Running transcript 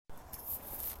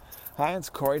Hi, it's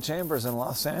Corey Chambers in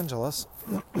Los Angeles.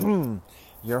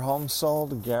 Your home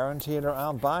sold, guaranteed, or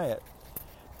I'll buy it.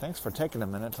 Thanks for taking a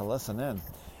minute to listen in.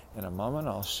 In a moment,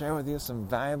 I'll share with you some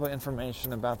valuable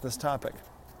information about this topic.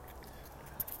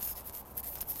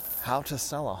 How to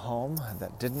sell a home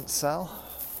that didn't sell,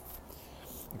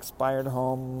 expired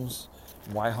homes,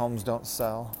 why homes don't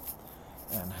sell,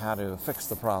 and how to fix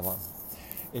the problem.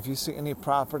 If you see any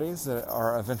properties that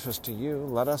are of interest to you,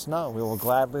 let us know. We will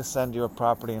gladly send you a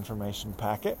property information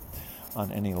packet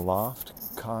on any loft,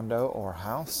 condo, or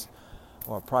house,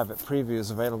 or private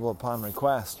previews available upon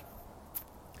request.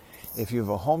 If you have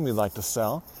a home you'd like to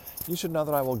sell, you should know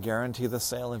that I will guarantee the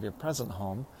sale of your present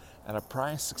home at a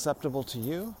price acceptable to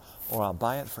you, or I'll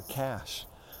buy it for cash.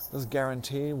 This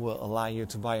guarantee will allow you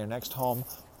to buy your next home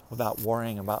without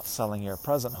worrying about selling your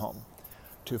present home.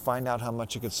 To find out how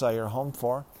much you could sell your home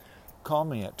for, call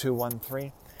me at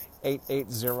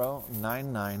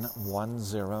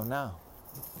 213-880-9910 now.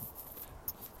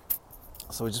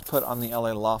 So we just put on the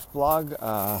LA Loft blog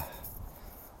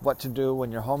what to do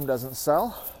when your home doesn't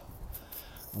sell,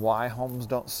 why homes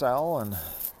don't sell, and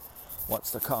what's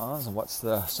the cause and what's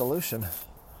the solution.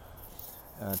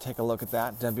 Take a look at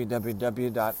that,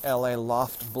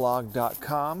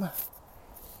 www.laloftblog.com.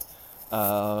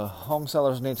 Home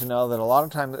sellers need to know that a lot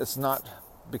of times it's not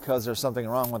because there's something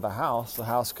wrong with the house. The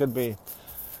house could be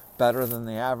better than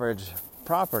the average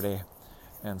property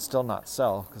and still not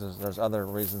sell because there's other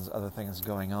reasons, other things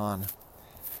going on.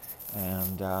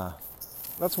 And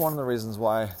that's one of the reasons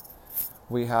why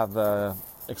we have the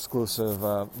exclusive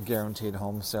guaranteed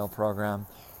home sale program.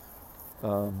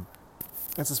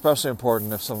 It's especially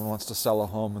important if someone wants to sell a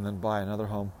home and then buy another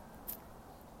home.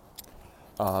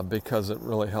 Because it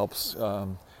really helps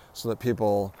so that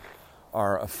people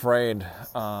are afraid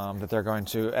that they're going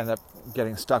to end up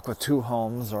getting stuck with two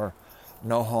homes or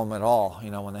no home at all,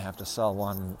 when they have to sell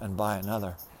one and buy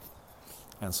another.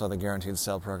 And so the Guaranteed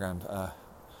Sale Program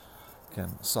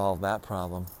can solve that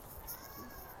problem.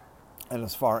 And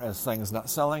as far as things not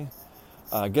selling,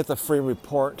 get the free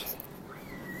report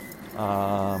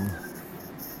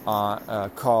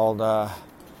called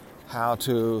How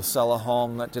to Sell a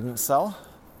Home That Didn't Sell.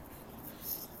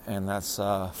 And that's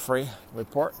a free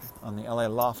report on the LA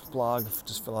Loft blog.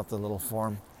 Just fill out the little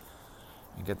form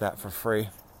and get that for free.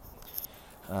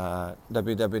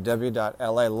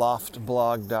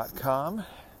 www.laloftblog.com.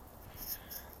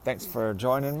 Thanks for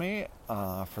joining me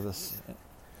for this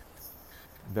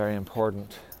very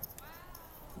important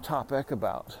topic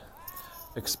about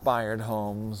expired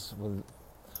homes, with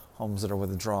homes that are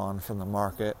withdrawn from the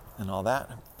market and all that.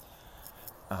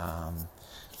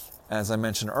 As I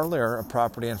mentioned earlier, a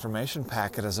property information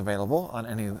packet is available on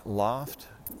any loft,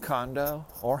 condo,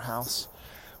 or house,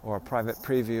 or a private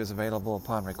preview is available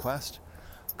upon request.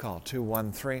 Call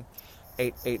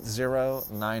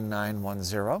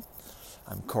 213-880-9910.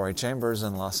 I'm Corey Chambers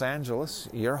in Los Angeles.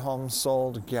 Your home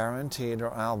sold, guaranteed,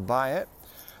 or I'll buy it.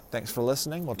 Thanks for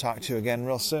listening. We'll talk to you again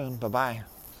real soon. Bye-bye.